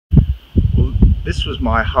This was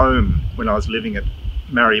my home when I was living at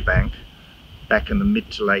Marribank back in the mid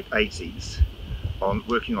to late 80s,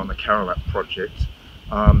 working on the Carrolup project.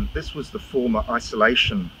 This was the former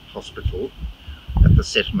isolation hospital at the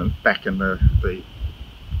settlement back in the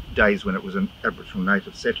days when it was an Aboriginal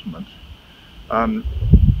Native Settlement.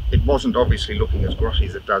 It wasn't obviously looking as grotty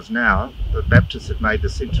as it does now. The Baptists had made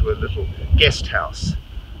this into a little guest house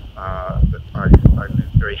that I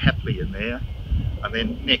lived very happily in there. And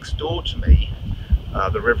then next door to me,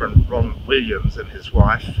 the Reverend Ron Williams and his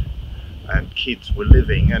wife and kids were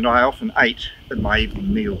living, and I often ate at my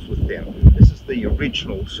evening meals with them. This is the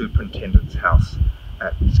original superintendent's house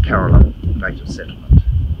at Carrolup Native Settlement.